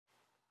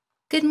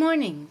Good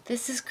morning.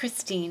 This is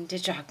Christine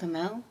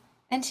DiGiacomo,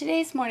 and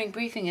today's morning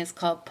briefing is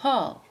called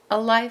Paul, A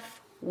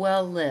Life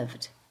Well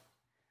Lived.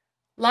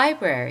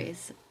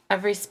 Libraries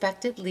of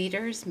respected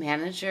leaders,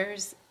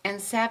 managers,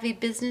 and savvy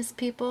business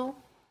people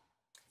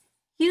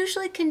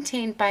usually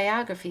contain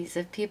biographies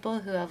of people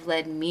who have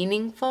led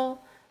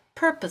meaningful,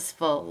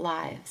 purposeful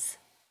lives.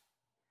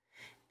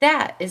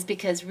 That is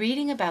because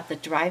reading about the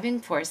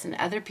driving force in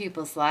other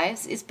people's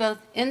lives is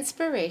both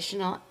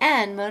inspirational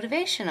and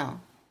motivational.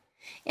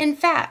 In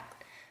fact,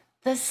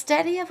 the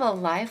study of a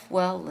life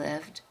well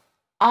lived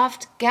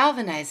oft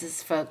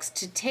galvanizes folks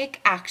to take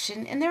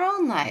action in their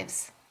own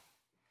lives.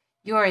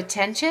 Your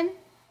attention?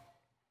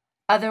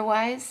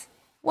 Otherwise,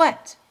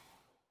 what?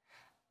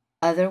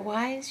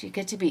 Otherwise, you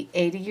get to be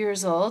 80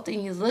 years old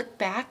and you look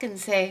back and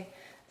say,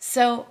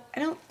 so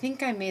I don't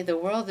think I made the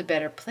world a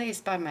better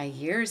place by my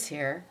years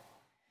here.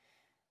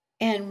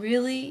 And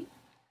really,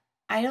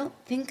 I don't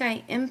think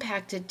I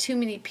impacted too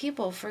many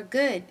people for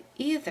good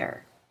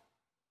either.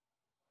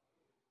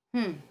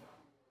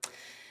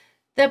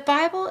 The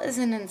Bible is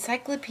an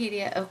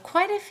encyclopedia of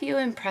quite a few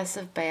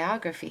impressive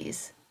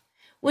biographies,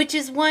 which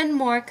is one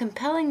more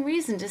compelling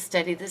reason to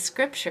study the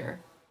scripture.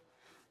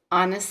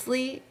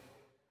 Honestly,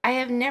 I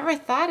have never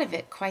thought of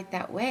it quite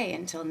that way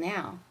until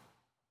now.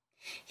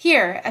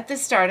 Here, at the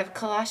start of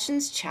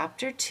Colossians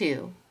chapter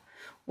 2,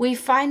 we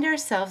find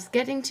ourselves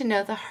getting to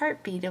know the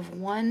heartbeat of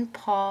one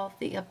Paul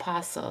the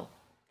Apostle,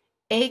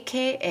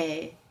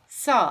 aka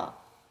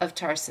Saul of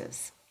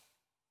Tarsus.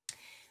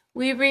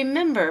 We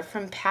remember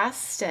from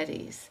past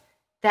studies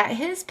that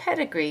his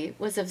pedigree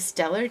was of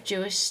stellar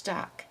Jewish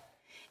stock,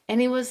 and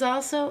he was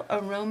also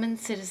a Roman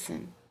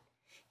citizen.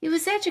 He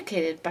was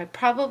educated by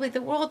probably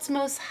the world's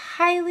most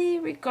highly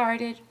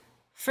regarded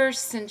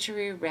first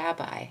century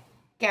rabbi,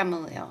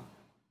 Gamaliel,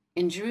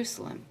 in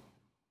Jerusalem.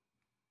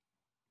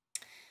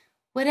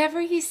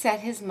 Whatever he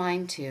set his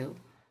mind to,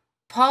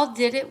 Paul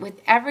did it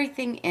with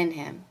everything in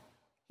him.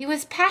 He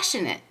was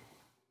passionate.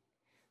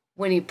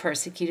 When he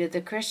persecuted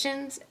the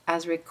Christians,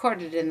 as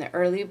recorded in the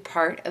early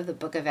part of the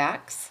book of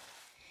Acts,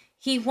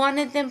 he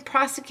wanted them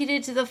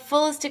prosecuted to the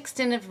fullest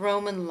extent of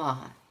Roman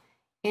law,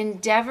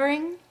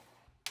 endeavoring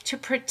to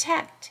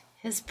protect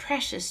his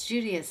precious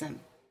Judaism.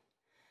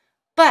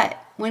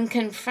 But when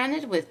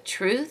confronted with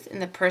truth in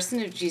the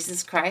person of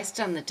Jesus Christ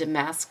on the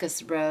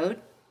Damascus Road,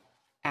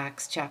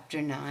 Acts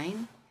chapter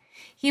 9,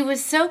 he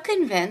was so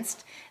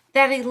convinced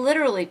that he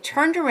literally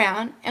turned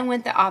around and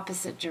went the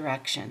opposite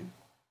direction.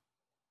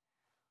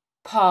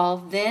 Paul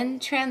then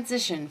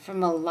transitioned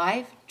from a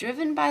life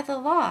driven by the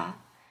law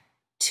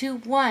to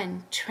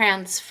one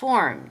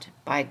transformed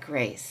by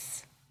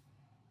grace.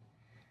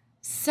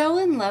 So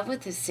in love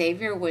with the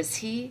Savior was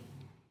he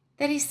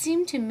that he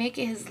seemed to make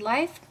it his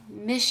life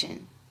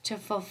mission to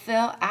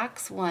fulfill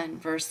Acts 1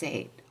 verse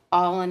 8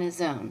 all on his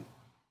own.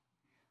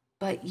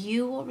 But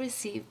you will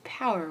receive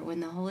power when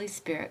the Holy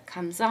Spirit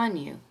comes on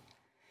you,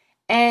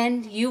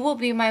 and you will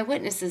be my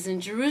witnesses in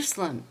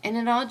Jerusalem and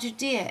in all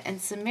Judea and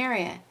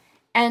Samaria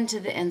and to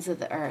the ends of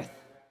the earth.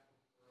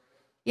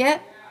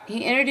 Yet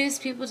he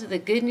introduced people to the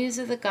good news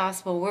of the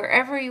gospel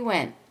wherever he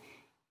went,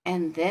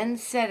 and then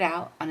set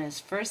out on his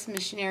first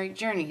missionary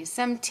journey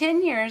some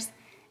 10 years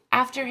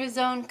after his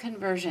own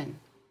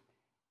conversion,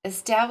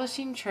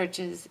 establishing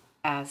churches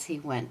as he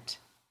went.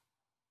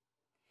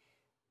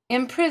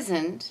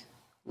 Imprisoned,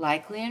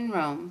 likely in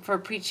Rome, for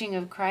preaching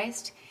of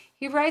Christ,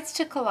 he writes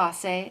to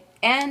Colossae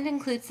and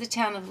includes the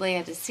town of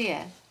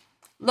Laodicea,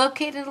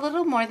 located a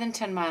little more than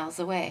 10 miles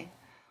away,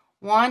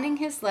 wanting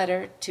his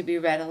letter to be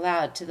read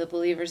aloud to the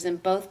believers in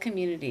both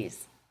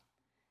communities.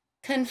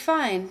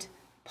 Confined,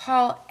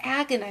 Paul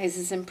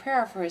agonizes in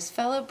prayer for his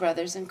fellow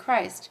brothers in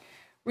Christ,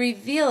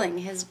 revealing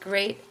his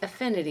great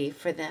affinity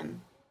for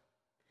them.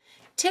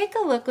 Take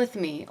a look with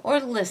me,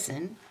 or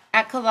listen,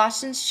 at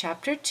Colossians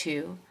chapter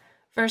 2,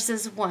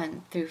 verses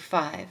 1 through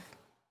 5.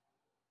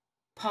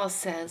 Paul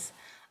says,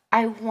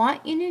 I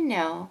want you to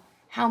know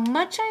how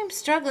much I am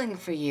struggling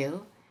for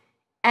you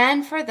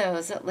and for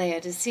those at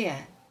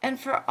Laodicea and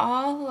for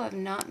all who have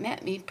not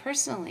met me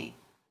personally.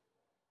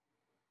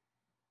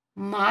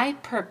 My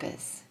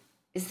purpose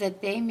is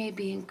that they may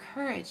be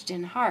encouraged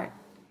in heart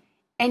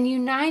and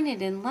united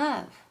in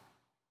love,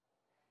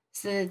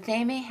 so that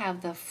they may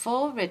have the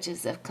full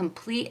riches of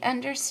complete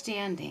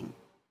understanding,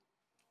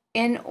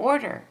 in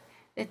order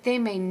that they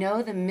may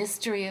know the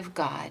mystery of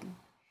God,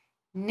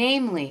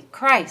 namely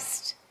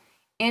Christ,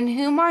 in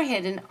whom are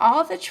hidden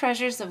all the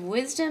treasures of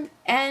wisdom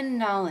and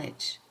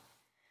knowledge.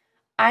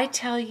 I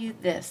tell you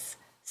this,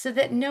 so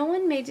that no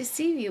one may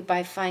deceive you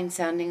by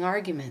fine-sounding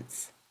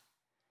arguments.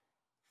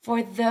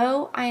 For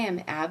though I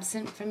am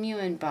absent from you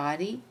in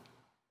body,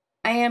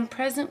 I am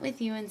present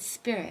with you in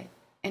spirit,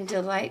 and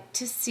delight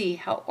to see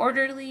how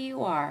orderly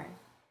you are,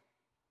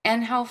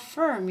 and how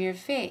firm your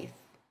faith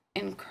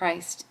in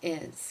Christ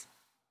is.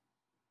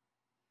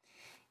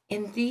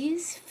 In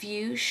these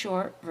few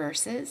short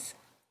verses,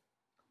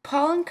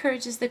 Paul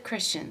encourages the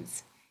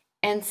Christians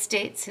and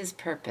states his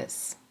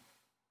purpose: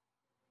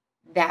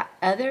 that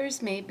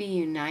others may be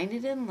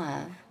united in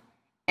love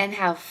and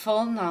have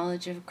full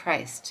knowledge of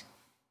Christ,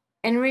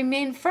 and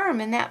remain firm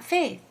in that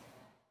faith.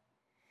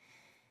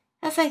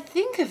 As I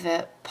think of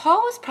it,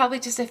 Paul was probably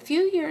just a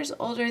few years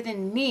older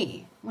than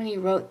me when he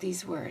wrote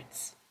these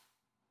words.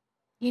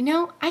 You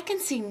know, I can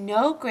see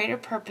no greater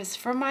purpose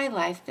for my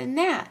life than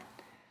that.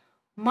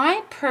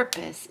 My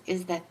purpose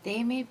is that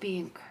they may be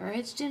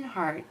encouraged in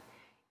heart,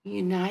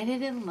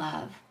 united in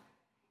love,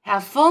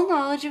 have full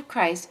knowledge of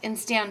Christ, and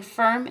stand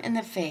firm in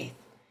the faith.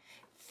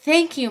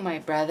 Thank you, my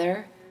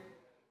brother.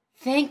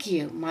 Thank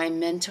you, my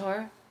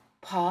mentor,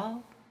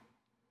 Paul.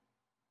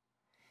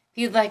 If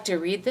you'd like to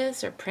read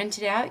this or print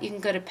it out, you can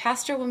go to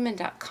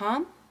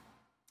pastorwoman.com,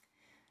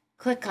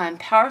 click on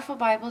Powerful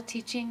Bible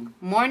Teaching,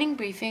 Morning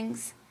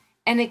Briefings,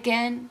 and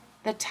again,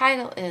 the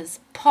title is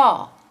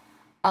Paul,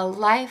 A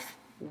Life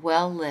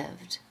Well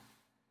Lived.